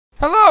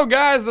Hello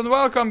guys and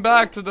welcome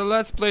back to the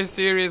Let's Play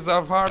series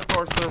of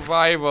Hardcore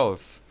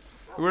Survivals.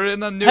 We're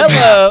in a new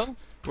map.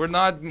 We're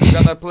not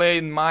gonna play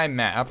in my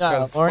map,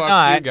 because fuck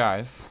you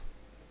guys.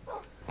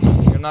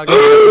 You're not gonna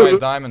get my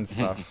diamond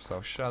stuff,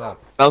 so shut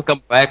up.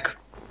 Welcome back.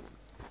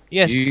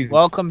 Yes,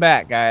 welcome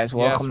back guys.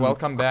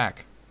 Welcome back.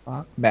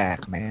 Fuck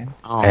back, man.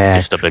 Oh,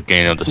 It's the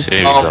beginning of the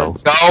series, though.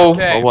 go.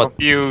 Okay. What?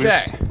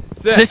 Okay,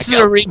 This is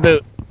a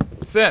reboot.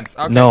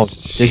 okay. No,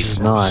 this is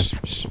not.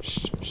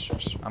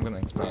 I'm gonna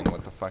explain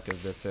what the fuck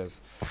this is.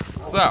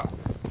 So,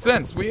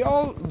 since we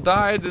all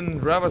died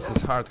in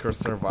Revas's Hardcore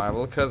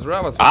Survival, because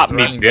Revas was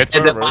running the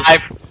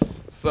servers,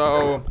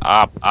 so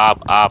now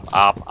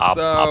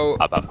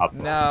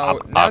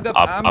that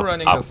I'm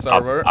running the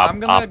server, I'm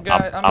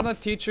gonna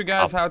teach you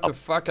guys how to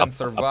fucking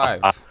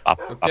survive.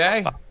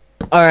 Okay?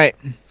 All right.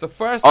 So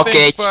first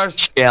things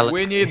first,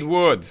 we need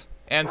wood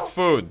and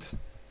food.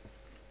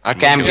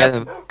 Okay, I'm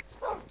getting.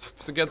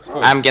 So get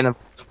food. I'm gonna.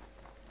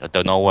 I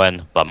don't know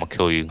when, but I'm gonna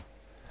kill you.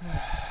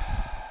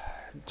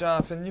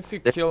 Jonathan, if you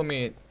kill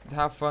me,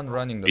 have fun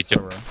running the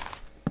server.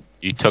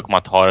 You took my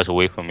TARDIS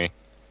away from me.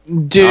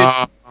 Dude,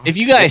 if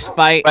you guys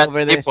fight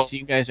over this,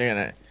 you guys are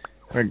gonna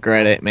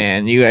regret it,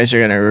 man. You guys are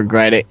gonna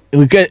regret it.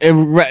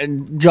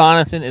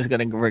 Jonathan is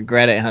gonna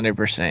regret it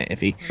 100% if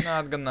he.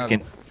 I'm not gonna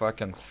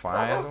fucking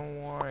fight.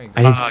 Don't worry.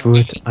 I need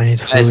food. I need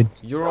food.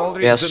 You're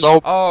already.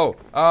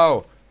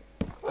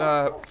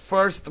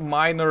 First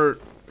minor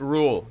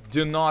rule: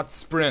 do not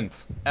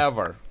sprint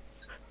ever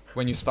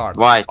when you start.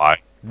 Why?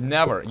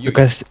 Never.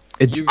 Because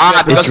it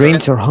because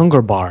drains your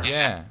hunger bar.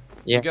 Yeah.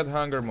 You get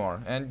hunger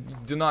more,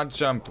 and do not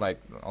jump like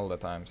all the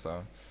time.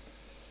 So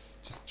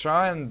just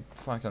try and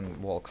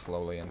fucking walk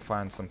slowly and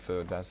find some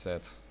food. That's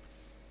it.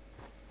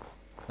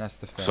 That's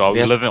the thing. So are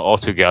we living all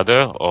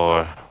together,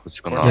 or what's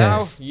going on? For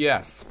now,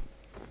 yes.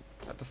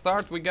 At the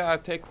start, we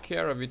gotta take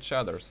care of each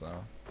other. So.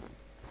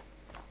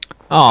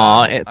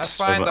 Aw, I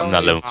find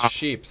only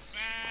sheeps.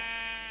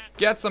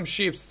 Get some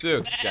sheeps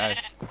too,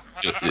 guys.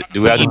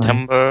 Do we have the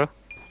timber?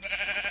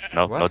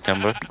 No, What? no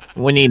timber.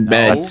 We need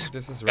beds.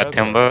 This is Got red.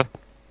 timber.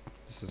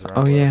 This is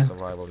regular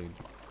survival.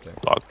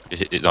 Fuck.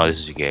 No, this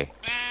is gay.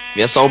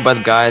 We are so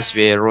bad, guys.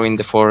 We ruined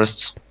the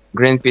forests.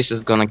 Greenpeace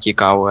is gonna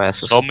kick our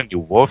asses. So many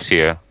wolves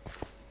here.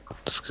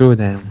 Screw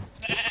them.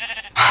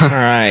 All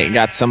right,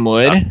 got some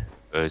wood.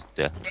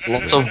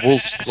 Lots of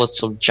wolves.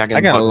 Lots of giant.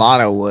 I got a lot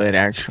of wood,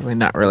 actually.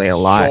 Not really a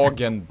lot.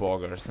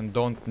 Joggenboggers, and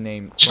don't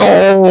name.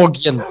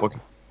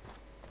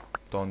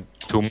 Don't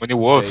Too many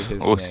wolves. say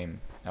his name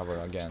ever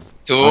again.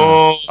 Too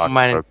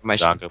many.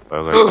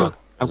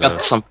 I've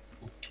got some.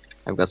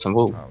 I've got some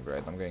wool. Oh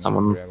great, I'm getting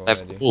Someone hungry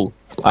left already. wool.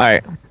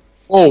 Alright.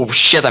 Oh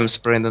shit! I'm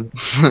sprinting.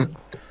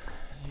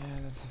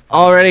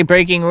 Already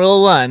breaking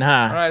rule 1,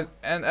 huh? Alright,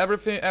 and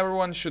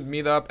everyone should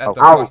meet up at the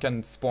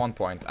fucking spawn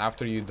point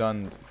after you're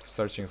done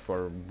searching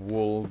for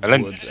wool,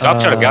 wood.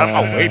 Stop trying to get out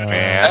of my way,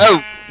 man.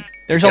 Oh!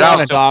 There's a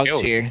lot of dogs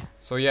here.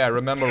 So yeah,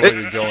 remember where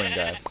you're going,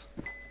 guys.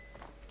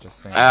 Just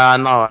saying.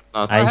 No,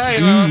 not.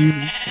 Hey, Ross.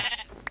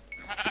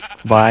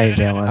 Bye,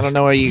 Remus. I don't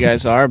know where you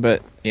guys are,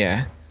 but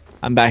yeah.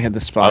 I'm back at the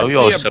spot. I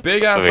see a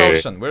big ass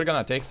ocean. We're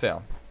gonna take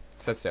sail.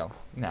 Set sail.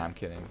 Nah, I'm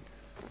kidding.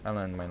 I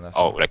learned my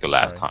lesson. Oh, like the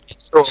last time.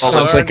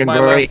 Sounds like a my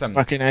great lesson.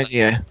 fucking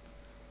idea.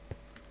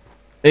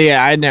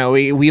 Yeah, I know.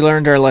 We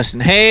learned our lesson.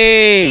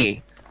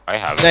 Hey! I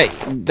have Say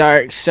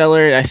Dark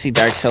Cellar. I see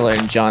Dark Cellar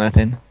and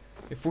Jonathan.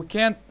 If we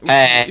can't,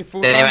 if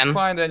we Steven. can't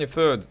find any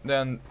food,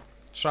 then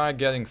try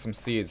getting some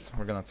seeds.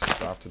 We're gonna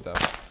starve to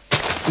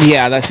death.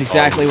 Yeah, that's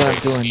exactly what I'm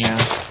doing now.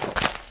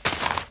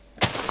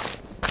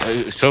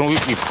 Shouldn't we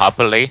be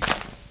populate?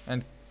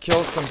 And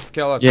kill some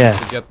skeletons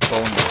Yes. to get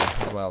bone meal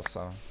as well.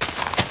 So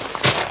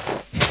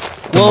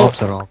The Well,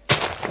 mobs are all.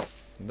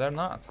 they're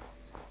not.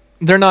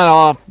 they're not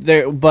off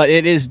there, but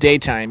it is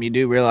daytime. You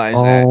do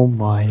realize that. Oh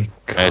my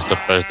god. It's the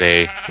first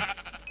day.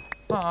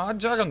 Ah,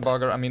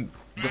 Joggenbogger. I mean,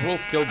 the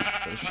wolf killed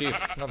the sheep.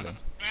 Lovely.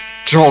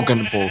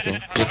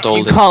 Dragonbogen. You You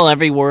told it. call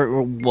every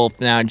wolf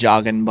now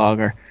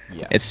Joggenbogger.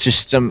 Yes. It's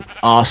just some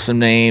awesome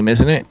name,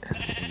 isn't it?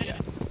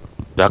 Yes.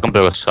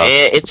 Dragonberg sucks.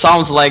 It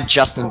sounds like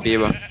Justin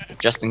Bieber.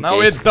 Just in No,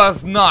 case. it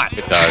does not.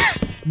 It does.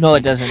 No,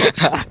 it doesn't.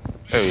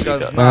 It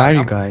does Where not. are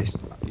you guys?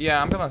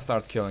 Yeah, I'm gonna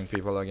start killing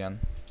people again.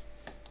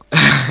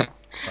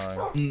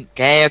 Sorry.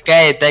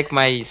 Okay, take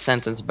my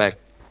sentence back.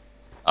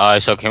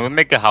 So can we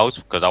make a house?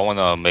 Because I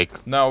wanna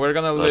make. No, we're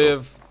gonna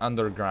live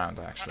underground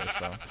actually.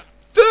 So.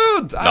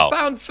 Food! I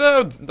found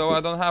food! Though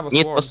I don't have a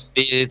Need sword. to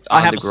speed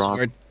I have a underground.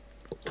 sword.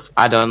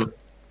 I don't.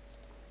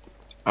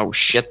 Oh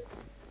shit.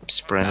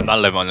 Sprint. I'm not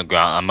living on the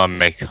ground. I'm gonna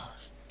make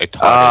a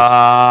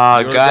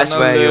TARDIS. You're Guys, gonna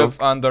where you? live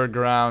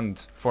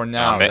underground for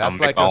now. I'm That's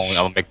like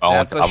gonna make my own.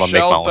 that's a I'm gonna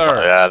make my own.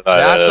 shelter. Yeah,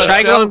 That's a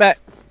Try going back.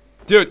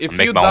 Dude, if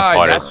Make you my own die,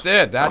 TARDIS. that's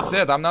it. That's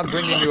it. I'm not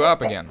bringing you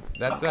up again.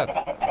 That's it.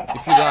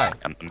 If you die.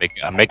 I'm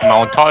making my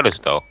own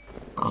TARDIS though.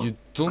 You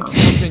don't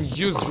even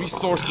use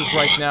resources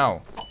right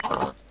now.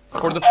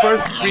 For the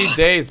first 3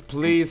 days,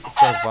 please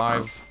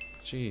survive.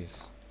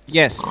 Jeez.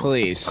 Yes,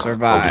 please We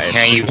survive.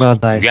 can't use. Well,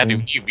 We have to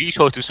Dyson. use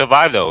resources to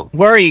survive though.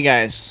 Where are you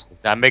guys?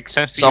 That makes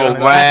sense to So you.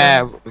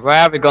 where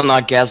are we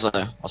gonna gather or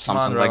Come on,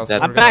 something like Rebels, that?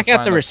 we're I'm back gonna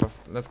at the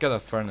find let's get a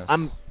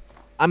furnace.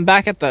 I'm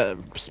back at the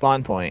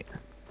spawn point.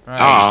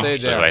 Alright, Oh, stay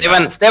there.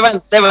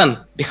 right. Steven,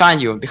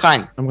 behind you,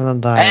 behind. I'm gonna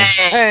die.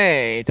 Hey,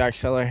 Hey, Dark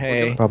Seller.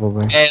 Hey.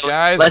 Probably. hey,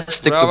 Guys, let's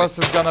stick to Rebels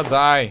is gonna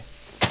die.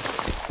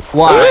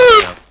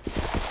 Why?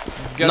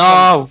 Let's get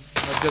No,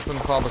 let's get some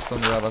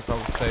cobblestone, Rebels.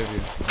 I'll save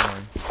you.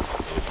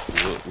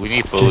 Don't worry. We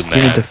need food, Just give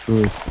me man. the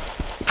food.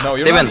 No,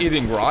 you're Steven. not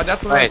eating raw.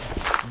 That's like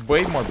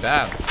way more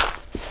bad.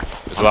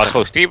 We also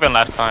told Steven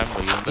last time.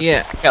 But you...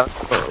 Yeah. yeah,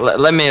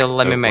 let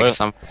me make well.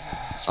 some.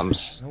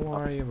 Don't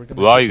worry, we're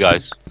gonna Where are get you some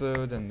guys?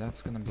 food, and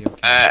that's gonna be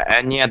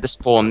okay. Near the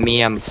spawn,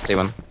 me and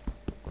Steven.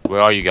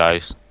 Where are you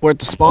guys? We're at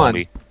the spawn.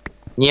 Only.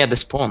 Near the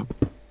spawn.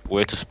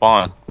 Where to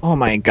spawn? Oh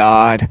my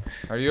god.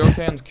 Are you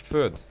okay on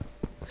food?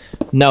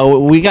 No,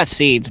 we got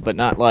seeds, but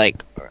not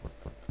like.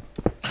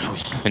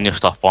 When you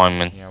start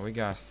farming, Yeah, we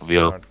got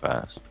real start.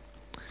 fast.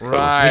 We need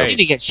Right,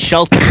 to get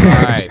shelter.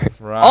 right,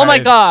 right. Oh my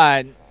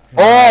god.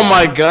 Oh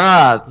my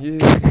god!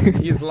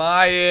 He's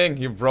lying.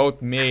 He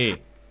wrote me.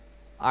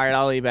 Alright,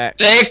 I'll be back.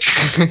 Dick!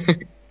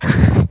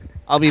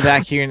 I'll be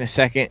back here in a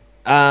second.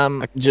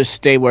 Just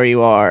stay where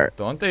you are.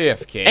 Don't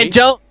AFK. And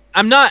don't.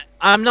 I'm not.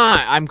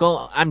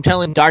 I'm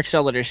telling Dark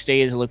Seller to stay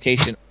his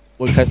location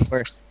because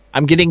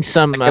I'm getting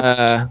some. I'm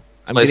getting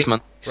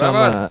Placement. some.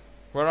 Rebels,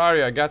 where are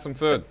you? I got some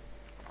food.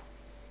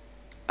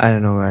 I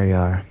don't know where you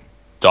are.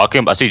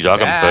 I see Joggenberg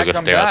Back,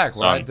 I'm staring at back. the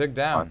Where I sun. dig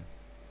down.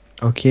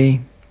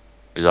 Okay.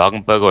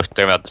 Joggenberg was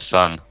staring at the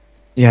sun.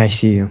 Yeah, I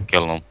see you.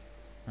 Kill him.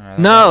 Alright,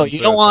 I No, got some you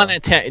food, don't so-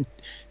 want to.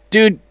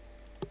 Dude,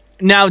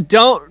 now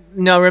don't.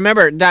 Now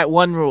remember that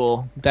one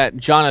rule that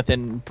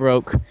Jonathan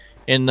broke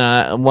in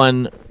the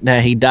one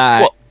that he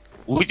died.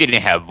 Well, we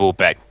didn't have rule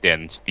back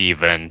then,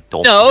 Steven.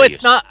 Don't No, please.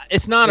 it's not.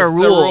 It's not It's a the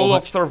rule. rule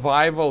of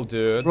survival,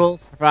 It's dude. rule of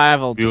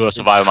survival. You will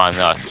survive my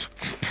nuts.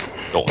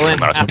 Don't Well, then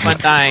remember. have fun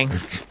dying.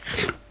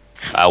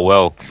 I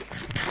will.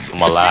 I'm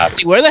alive.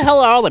 Seriously, where the hell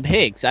are all the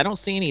pigs? I don't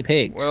see any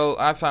pigs. Well,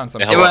 I found some.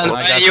 Yeah, food, well, and I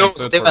got you- some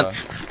food for Steven.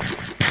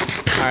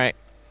 us. all right,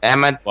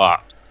 Damn it.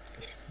 Wow.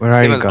 Where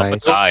are you Steven, I'm gonna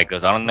guys? die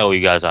because I don't know where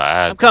you guys are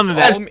at. I'm coming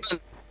back All,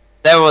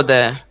 They were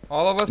there.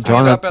 all of us meet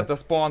Jonathan. up at the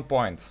spawn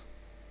point.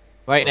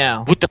 right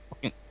now. What the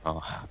fucking?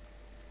 Oh,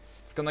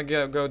 It's gonna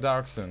go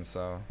dark soon,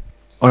 so.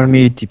 Or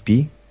me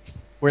TP?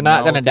 We're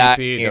not No gonna die.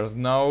 TP, Here. There's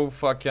no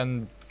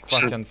fucking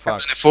Any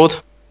fucks.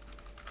 food?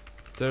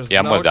 There's Yeah,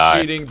 I'm no gonna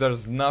die. cheating.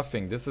 There's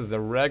nothing. This is a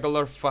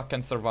regular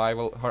fucking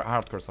survival,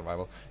 hardcore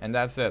survival, and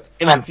that's it.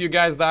 Steven. If you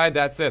guys die,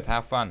 that's it.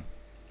 Have fun.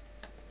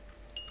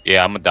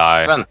 yeah, I'm gonna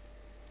die. Steven.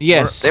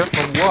 Yes, Or-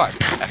 from what?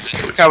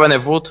 You have any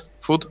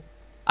food?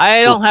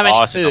 I don't have any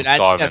Awesome, food. I'm I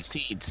just starving. got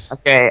seeds.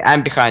 Okay,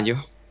 I'm behind you.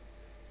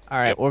 All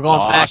right, we're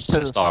going back to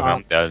the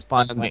Starving, dead.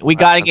 spawn point. We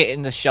gotta get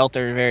in the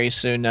shelter very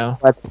soon, though.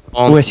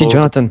 Oh, I see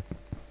Jonathan.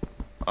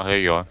 Oh, here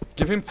you are.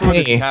 Give him food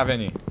if Hey. you have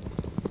any.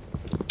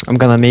 I'm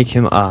gonna make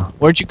him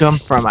Where'd you come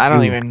from? I don't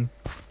Ooh. even.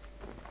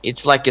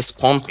 It's like a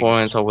spawn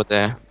point over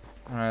there.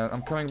 Alright,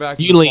 I'm coming back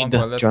to You the lead, spawn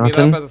point. Let's meet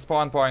Jonathan. up at the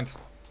spawn point.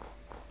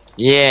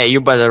 Yeah, you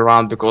better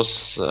run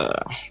because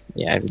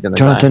yeah, we're gonna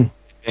Jonathan. die.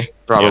 Okay,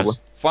 probably.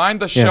 Find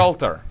the Yeah.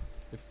 shelter.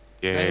 If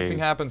Yay. anything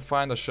happens,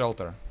 find the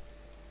shelter.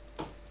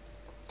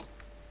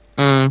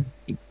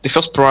 The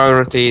first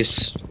priority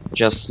is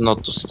just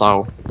not to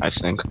starve, I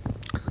think.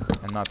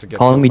 And not to get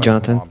Follow killed me, by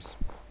Jonathan. mobs.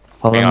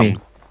 Follow Hang me.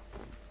 on.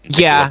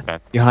 Yeah.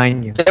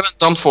 Behind you. Steven,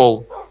 don't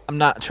fall. I'm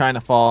not trying to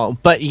fall,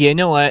 but you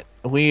know what?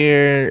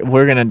 We're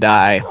gonna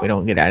die if we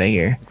don't get out of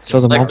here. It's So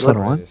the getting mobs dark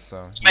are on? already,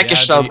 so make a yeah,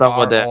 shelter they over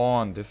are there.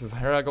 on. This is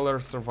regular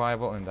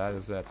survival, and that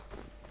is it.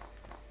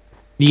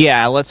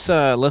 Yeah, let's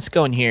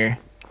go in here.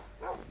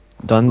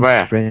 Don't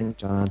Where? sprint,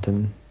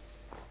 Jonathan.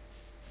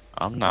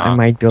 I'm I not.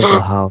 might build a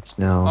house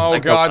now. Oh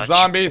Like a god, bunch.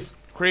 zombies!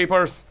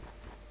 Creepers!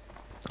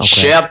 Okay.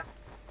 Shit.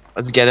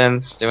 Let's get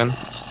in, Steven.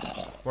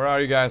 Where are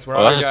you guys? Where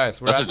Oh, are you that's-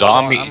 guys? We're that's at a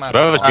zombie. spawn. I'm at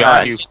Where was spawn.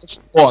 John? Near the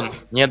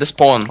spawn. Near the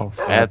spawn. Oh,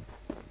 fuck.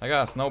 I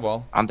got a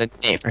snowball.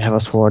 Underneath. I have a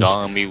sword.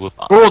 Zombie with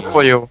Food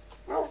for you.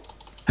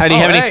 How do you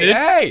Oh, have any hey, food?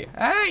 hey,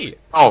 hey!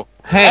 Oh.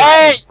 Hey,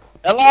 Hey!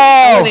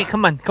 Hello! Hey,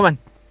 come on,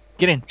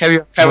 get in. Have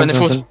you have any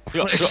food?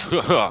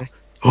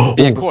 Oh,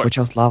 Big oh, watch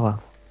out, lava.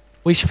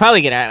 We should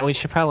probably get out. We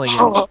should probably get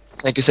out.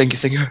 Thank you, thank you,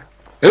 thank you.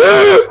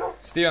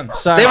 Steven!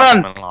 Sorry.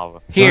 Steven! lava.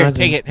 Here,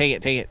 Jonathan.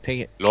 take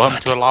it. Lower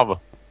him to lava.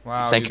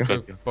 Wow, Thank you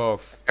you. took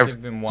both. Every-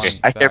 Give him one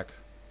I back.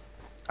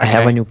 I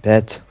have a Okay. new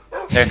pet.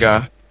 There you go.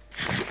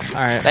 All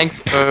right, Thank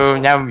you.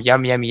 Yum,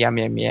 yum, yum, yum,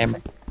 yum, yum.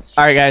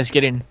 all right, guys,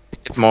 get in.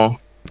 Get more.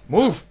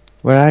 Move!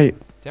 Where are you?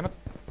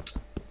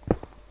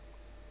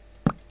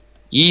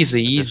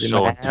 Easy, This easy, is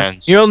so man.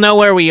 intense. You'll know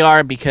where we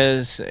are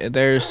because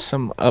there's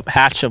some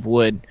patch of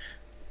wood,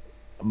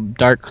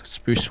 dark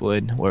spruce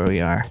wood, where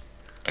we are.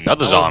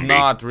 Another That was zombie.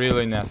 not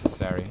really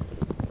necessary.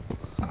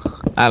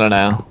 I don't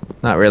know,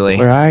 not really.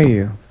 Where are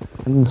you?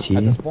 I didn't see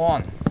At you. the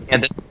spawn. Yeah,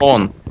 the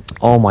spawn.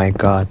 Oh my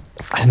god.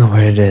 I don't know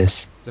where it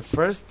is. The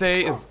first day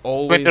is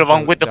always the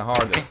one with the the-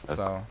 hardest,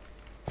 so...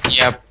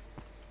 Yep.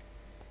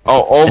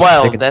 Oh The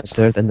well, second, that's the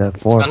third, and the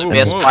fourth. gonna Move, be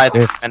a and move.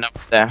 spider fifth. man up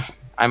there.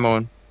 I'm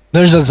on.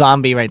 There's a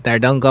zombie right there.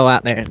 Don't go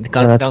out there.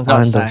 Don't, Let's don't go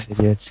find outside. those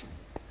idiots.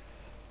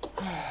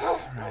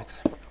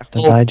 Right.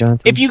 Don't die,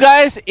 Jonathan. If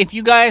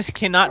you guys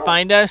cannot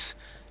find us,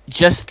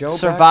 just Go back. I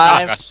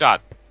survive. got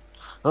shot.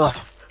 Ugh.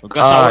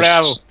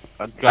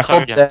 I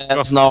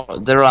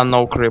hope there are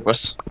no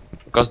creepers,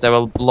 because they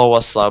will blow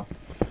us up.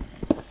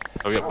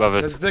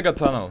 Let's dig a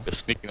tunnel. The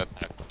sneaking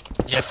attack.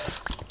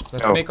 Yes.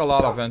 Let's Go. make a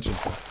lot of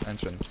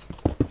entrance.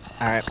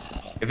 Alright.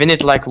 We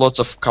need like lots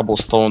of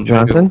cobblestone.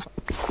 Jonathan?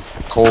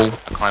 Coal.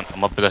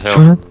 I'm up the hill.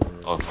 Jonathan?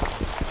 Oh,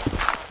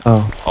 Oh,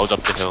 hold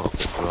up the hill.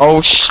 Oh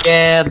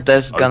shit,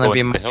 that's Are gonna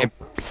we be going to the my... hill?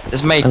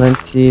 This may... I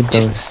don't see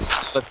those.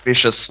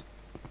 Vicious.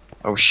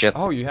 Oh shit.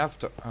 Oh, you have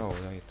to. Oh,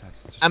 wait,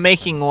 that's just. I'm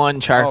making one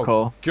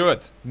charcoal. Oh,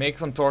 good. Make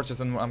some torches,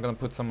 and I'm gonna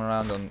put some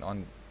around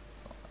on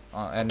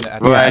and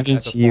at, Right. I at can the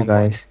see you spawn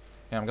point. guys.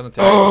 Yeah, I'm gonna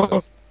take it.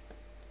 Just.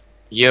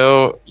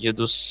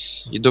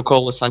 You do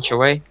call the Sancho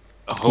way?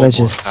 Let's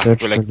just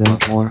search for them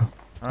more.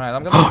 All right,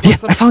 I'm gonna Oh, put yeah,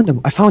 some.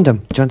 I found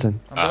them, Jonathan.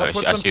 I'm gonna I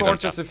put see some them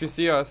torches now. if you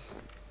see us.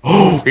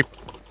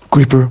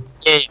 Creeper.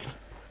 Yeah.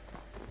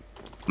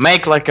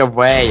 Make like a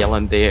whale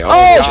in the... Oh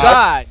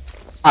god!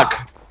 Fuck.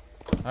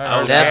 I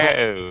heard that-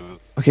 that.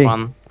 Okay,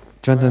 One. I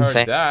Jonathan. heard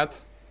say-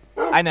 that.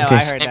 I know, Okay.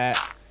 I heard that.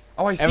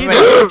 Oh, I see Everybody-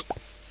 that.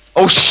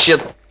 Oh shit.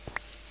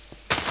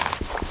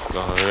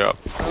 Hurry up.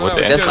 No, With no,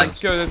 the it's That's good. like- It's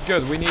good. It's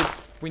good.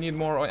 We need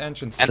more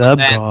entrances. And-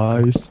 What's up,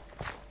 guys?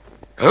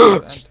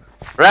 Revos!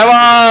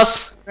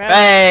 Revos.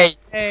 Hey!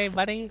 Hey,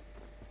 buddy.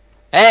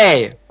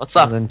 Hey! What's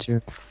up? Jonathan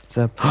too. What's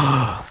up?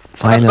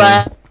 Finally,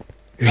 What's up,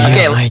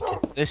 Okay.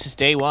 reunited. This is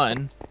day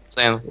one.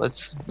 Sam?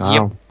 Let's... Wow,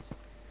 Yep.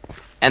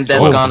 And that's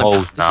Oh, gonna... oh,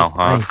 this now, is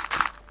huh? nice.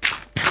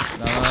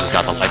 No,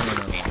 Got the no, light. no,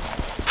 no, no.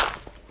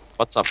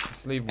 What's up?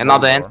 Let's leave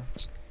Another one end? door.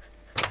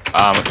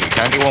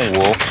 Can I get one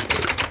wool?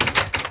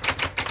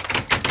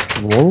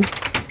 Wool?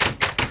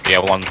 Yeah,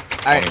 one.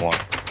 Alright. Only one.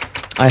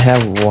 I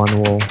have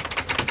one wool.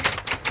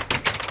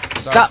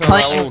 Stop so I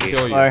playing will with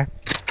kill the you. door.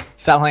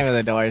 Stop playing with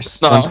the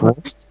doors. No. Want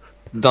wool?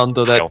 Don't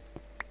do that. Yo.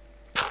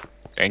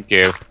 Thank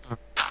you.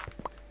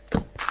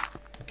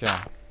 Okay.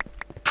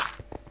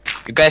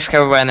 You guys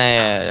have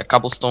any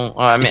cobblestone?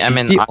 I Is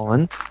mean, TP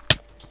on?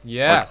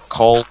 Yes.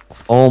 coal.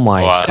 Oh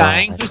my What? Who's god.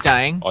 dying? Who's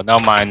dying? Oh,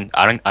 never mind.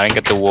 I didn't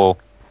get the wool.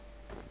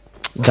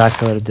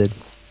 Daxler did.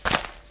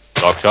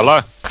 Dog shall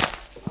I?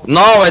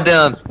 No, I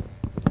didn't.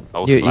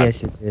 Oh, You, fine.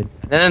 yes, you did.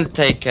 I didn't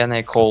take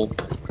any coal.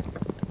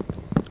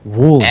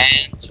 Wool.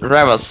 And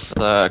Revos,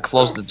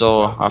 close the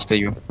door after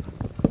you.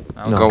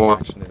 That was No. me,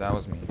 actually. That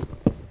was me.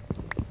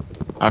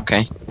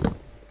 Okay.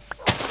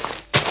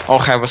 Oh,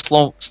 have a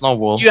snow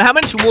wall. How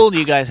much wool do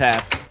you guys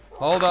have?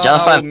 Hold on. I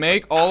Jonathan. will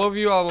make all of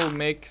you. I will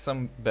make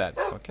some beds.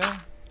 Okay.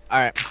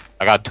 Alright.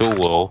 I got 2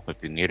 wool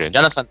if you need it.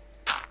 Jonathan,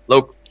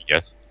 look,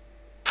 Yes.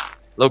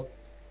 look.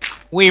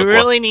 We Look what?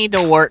 really need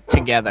to work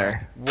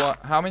together. What?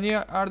 How many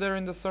are there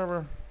in the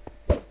server?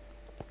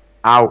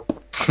 Ow.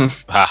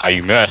 Haha,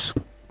 you missed.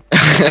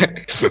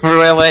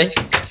 Really?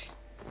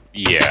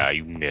 Yeah,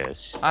 you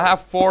missed. I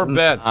have 4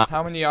 beds.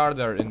 How many are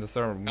there in the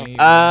server? Me.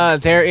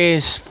 There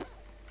is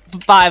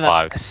 5 of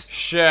Five. us.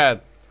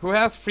 Shit. Who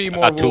has 3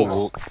 more got 2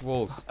 wolves?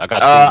 Wolves. I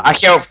got 2.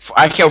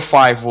 I have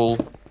 5 wool.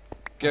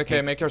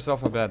 Okay, make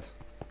yourself a bed.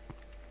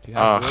 Do you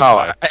have wool?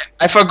 How?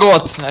 I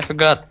forgot. I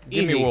forgot.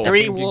 Give Easy. me wool.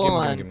 3 Give me, wool give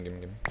me, and... give me, give me,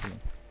 give me.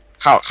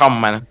 How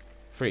many?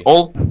 Free.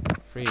 All?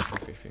 Free.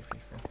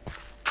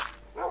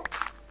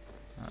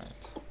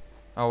 Alright.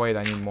 Oh wait,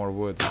 I need more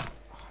wood. Oh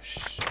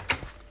shit.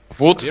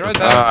 Wood? Be right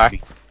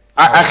back.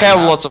 I have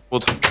lots of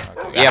wood.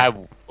 Okay. Yeah.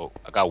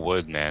 I got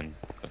wood, man.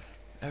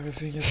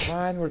 Everything is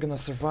fine. We're gonna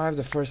survive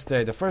the first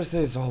day. The first day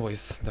is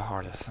always the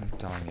hardest. I'm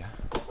telling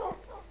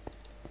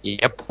you.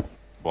 Yep.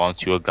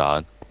 Once you're a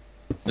god.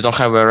 We don't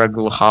have a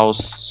regular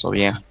house, so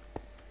yeah.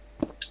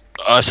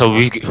 So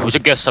we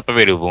should get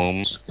separated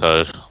rooms,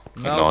 cause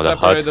No know, the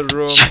hut. separated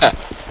rooms.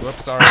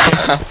 Whoops, sorry.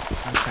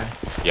 Okay.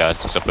 yeah,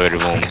 it's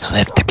separated rooms.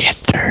 Live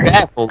together.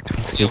 Careful.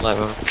 Still have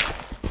a...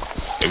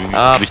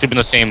 If we sleep in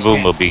the same room,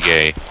 it'll be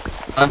gay.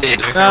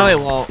 No, it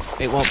won't.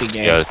 It won't be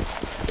gay. Yeah,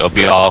 it'll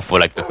be all for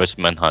like the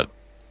fisherman hut.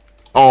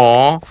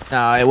 Aww.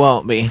 No, it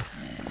won't be.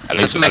 At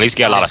least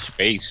get a lot of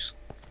space.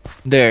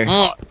 There.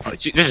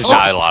 This is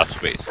not a lot of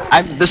space.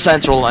 I'm the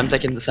central. I'm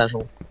taking the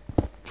central.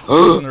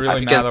 Doesn't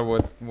really I matter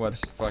what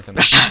fucking.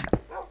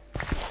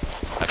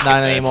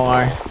 Not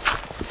anymore.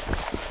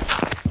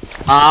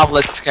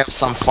 Let's have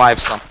some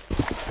 5 some.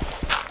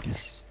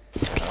 Yes.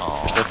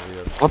 Oh,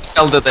 Weird. What the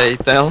hell did they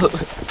tell?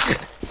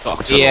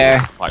 fuck,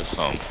 Yeah. Quite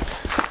some.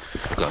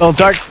 Well,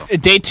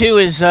 day 2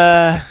 is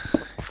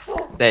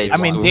Days. I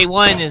mean, day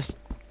 1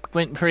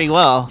 went pretty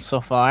well so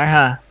far,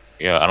 huh?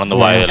 Yeah, I don't know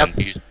why Yep.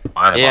 he's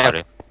fine Yeah. about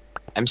it.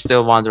 I'm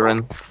still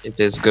wondering. It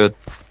is good.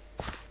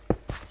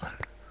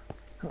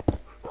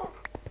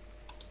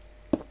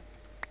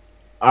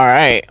 All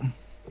right.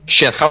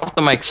 Shit, how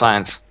to make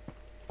science?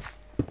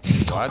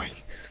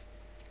 What?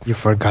 You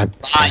forgot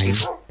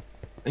Science. science.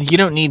 You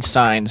don't need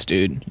signs,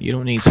 dude. You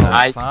don't need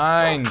signs.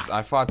 Science.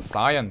 I thought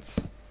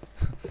science.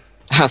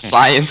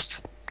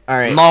 Science. All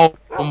right. No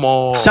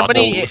more.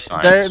 Somebody, no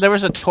signs. there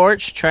was a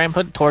torch. Try and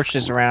put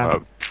torches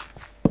around.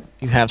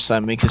 You have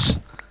some because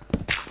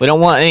we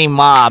don't want any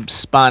mobs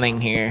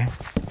spawning here.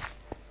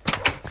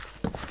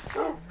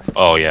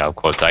 Oh yeah, of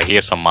course. I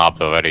hear some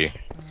mobs already.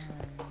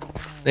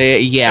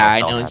 Yeah, I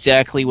know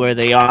exactly where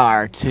they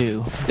are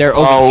too. They're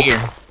over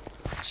here.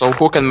 So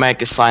who can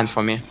make a sign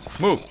for me?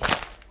 Move.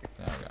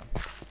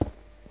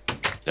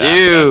 There we go.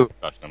 You.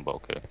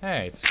 Okay.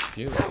 Hey, it's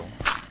beautiful.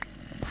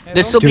 Hey,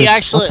 This will don't- be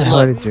actually. What the hell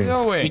are you What are you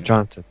doing? doing?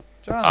 Jonathan.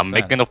 Jonathan, I'm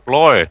making the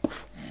floor.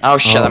 Oh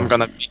shit, Oh. I'm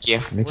gonna pick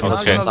you. Make we're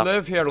not Okay. gonna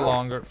live here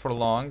for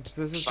long. This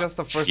is just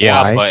the first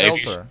Yeah, time but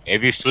shelter.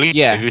 if you sleep,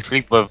 Yeah. if you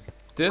sleep with,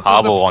 This is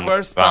cobble the on the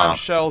first time ground.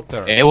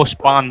 shelter. it will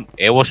spawn.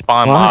 It will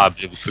spawn What? mobs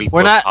if you sleep. We're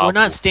with not. cobble. We're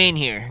not staying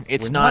here.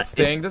 It's We're not. not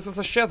staying. This is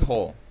a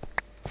shithole.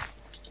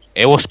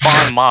 It will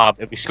spawn mob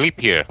if you sleep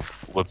here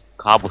with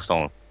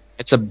cobblestone.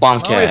 It's a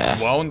bunker. No, it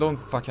won't. Don't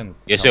fucking.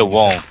 Yes, tell it me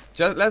won't.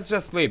 shit. Let's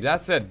just sleep.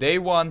 That's it. Day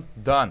 1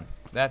 done.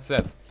 That's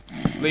it.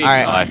 Sleep.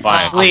 Alright. time. Alright,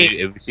 fine. Sleep. If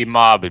you see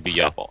mob, it'd be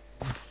your fault.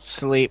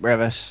 Sleep,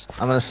 Revis.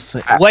 I'm gonna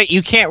sleep. Wait,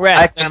 you can't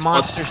rest. There are can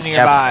monsters sleep.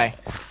 nearby.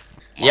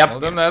 Yep. Well,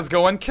 then let's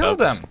go and kill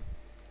them.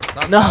 It's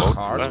not No. that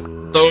hard.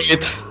 Do it.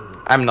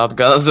 I'm not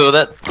gonna do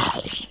that.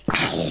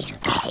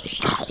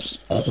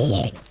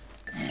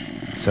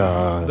 So,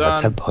 Done.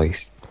 let's have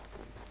place.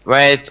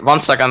 Wait,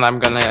 1 second. I'm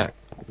gonna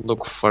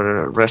look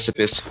for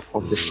recipes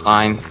of this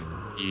sign.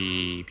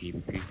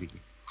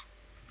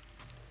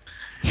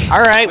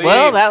 All right. Well,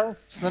 Sleep. that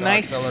was the Dark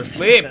nice. Cellar,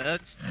 sleep.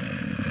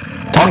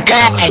 Okay.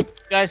 See you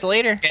guys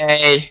later.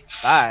 Okay.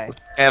 Bye.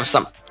 I have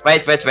some.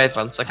 Wait,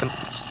 1 second.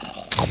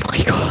 Oh my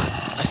god.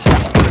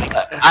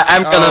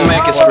 I'm gonna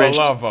make a For the screen.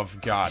 love of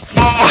God.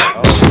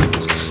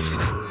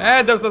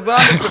 Hey, there's a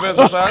zombie to visit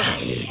us.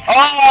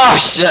 Oh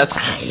shit!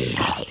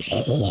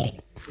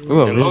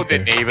 Ooh, Hello, the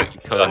visitor. neighbor.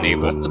 To the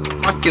neighbor.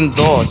 Fucking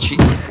door.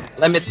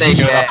 Let me think.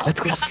 Let's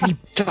go sleep.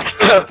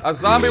 A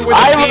zombie with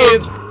I will-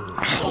 kids.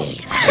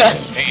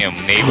 Damn,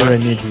 You're neighbor.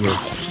 an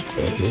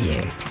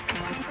idiot.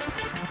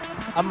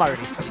 I'm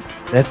already sleeping.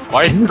 Let's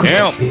Why can we go to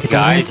damn, sleep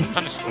guys? already? I'm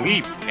trying to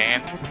sleep,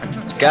 man.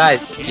 Guys,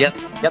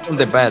 get on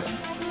the bed.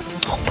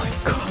 Oh my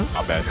god.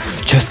 My bad.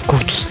 Just go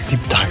to sleep,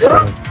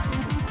 Darkman.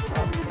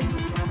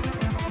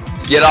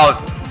 Get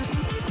out.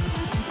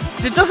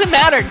 It doesn't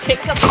matter.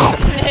 Take up the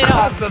head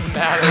off. Doesn't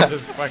matter.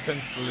 Just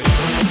fucking sleep.